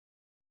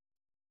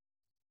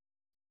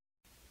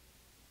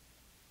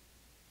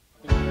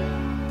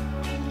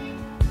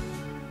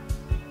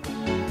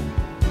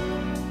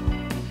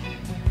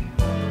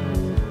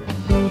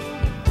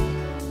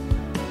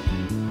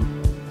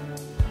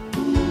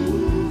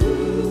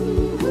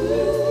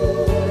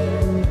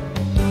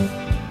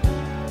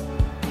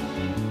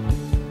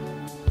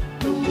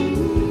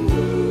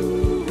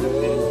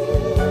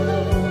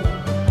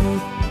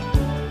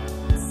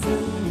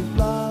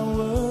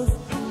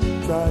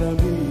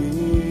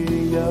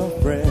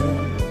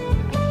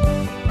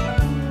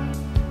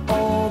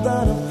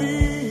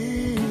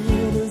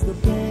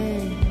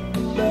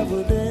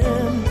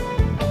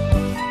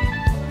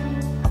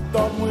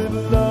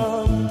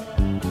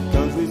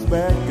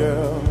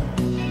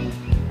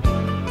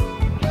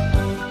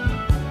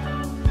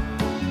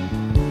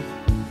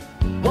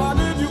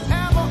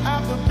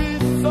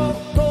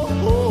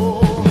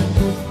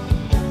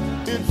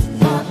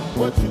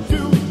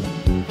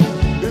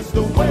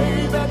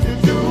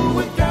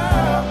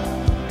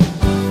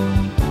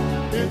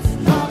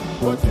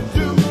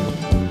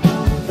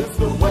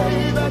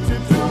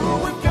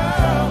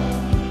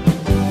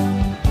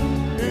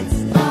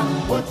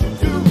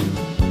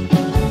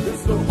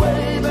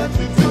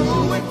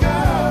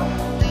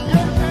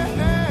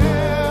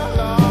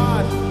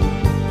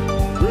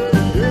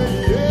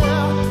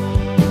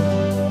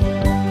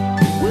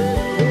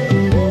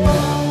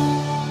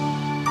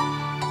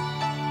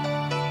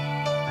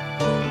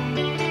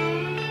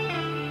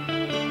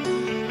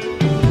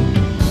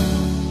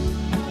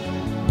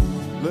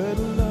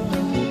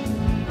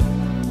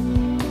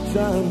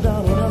shine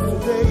down on us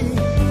today.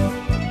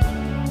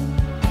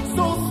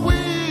 So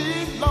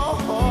sweet,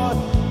 Lord,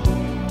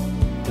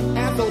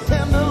 and so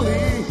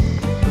tenderly.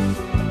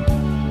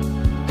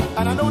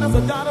 And I know there's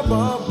a God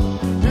above.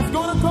 It's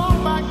gonna come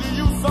back to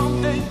you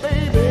someday,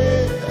 baby.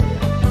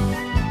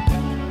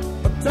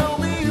 But tell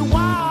me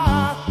why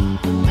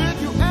did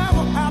you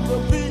ever have to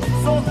be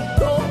so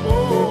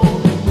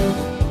cold?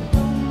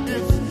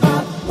 It's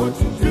not what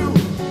you do,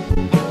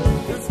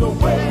 it's the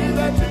way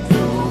that you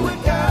do it,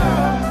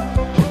 girl.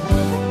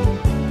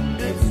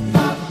 It's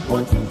not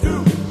what you do,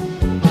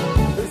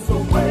 it's the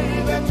way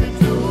that you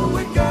do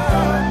it,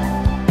 girl.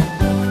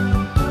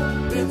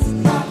 It's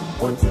not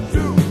what you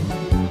do,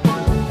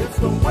 it's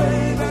the way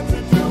that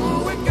you do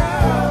it,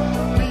 girl.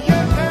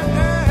 Yeah,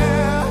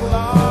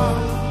 Lord.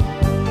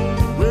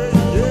 Well,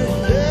 yeah,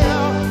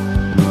 yeah.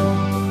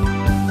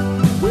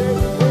 Well,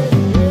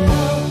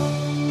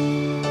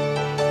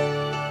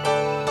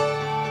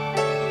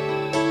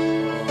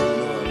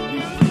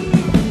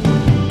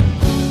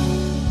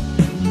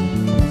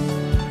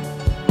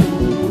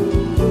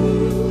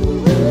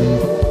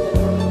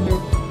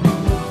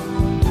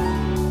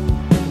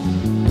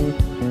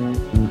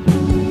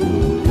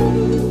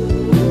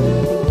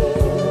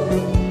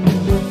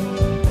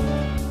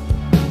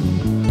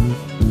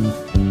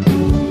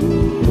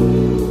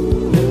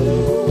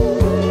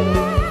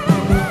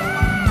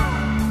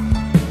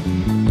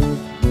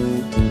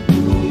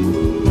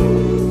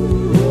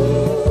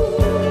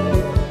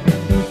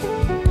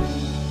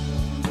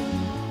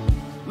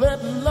 let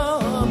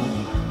love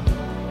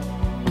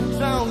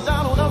shine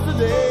down on us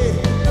today.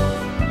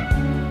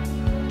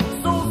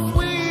 So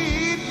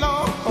sweet,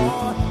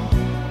 Lord,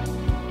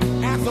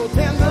 and so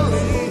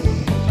tenderly.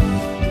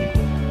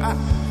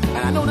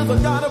 And I know there's a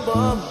God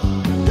above.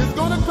 It's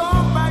gonna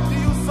come back to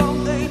you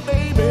someday,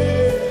 baby.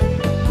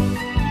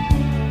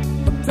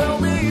 But tell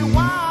me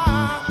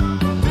why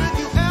did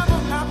you ever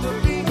have to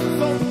be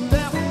so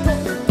damn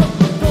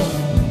cold?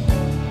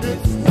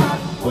 It's not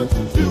what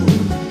you do,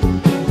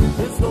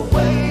 it's the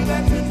way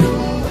that you do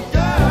it,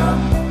 girl.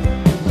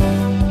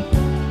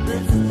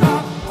 It's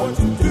not what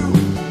you do,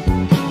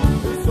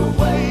 it's the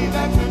way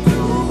that you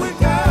do it,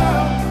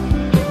 girl.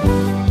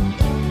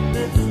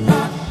 It's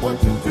not what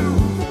you do,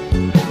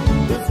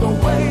 it's the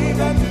way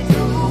that you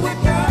do it,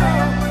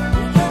 girl.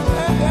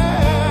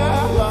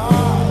 Yeah,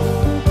 Lord.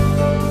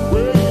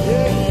 Well,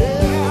 yeah,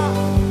 yeah.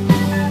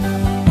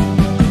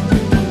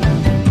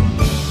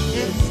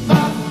 It's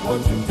not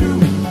what you do,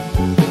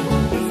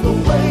 it's the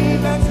way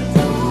that you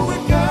do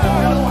it,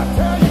 girl. I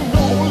tell you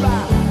no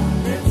lie.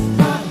 It's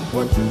not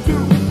what you do,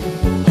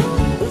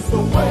 it's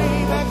the way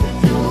that you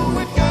do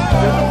it, girl.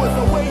 You know it's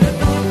the way you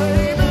do it,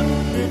 baby.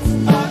 It's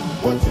not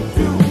what you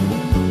do,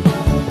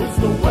 it's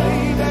the way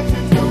that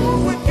you do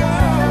it,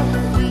 girl.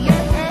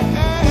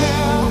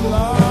 Yeah,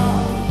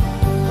 Lord.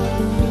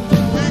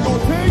 We gon'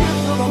 take it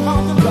to the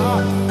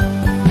mountaintop.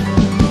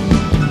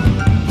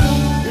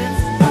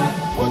 It's not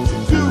what you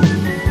do,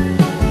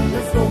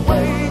 it's the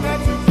way that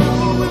you do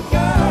it,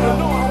 girl. You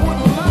know I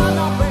wouldn't lie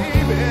now,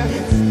 baby.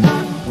 It's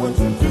not what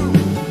you do,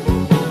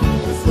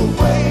 it's the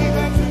way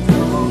that you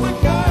do it,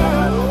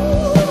 girl.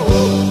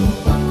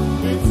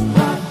 It's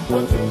not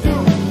what you do,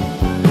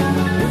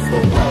 it's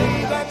the way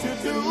that you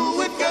do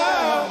it,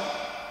 girl.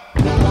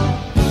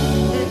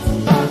 It's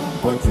not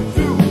what you do.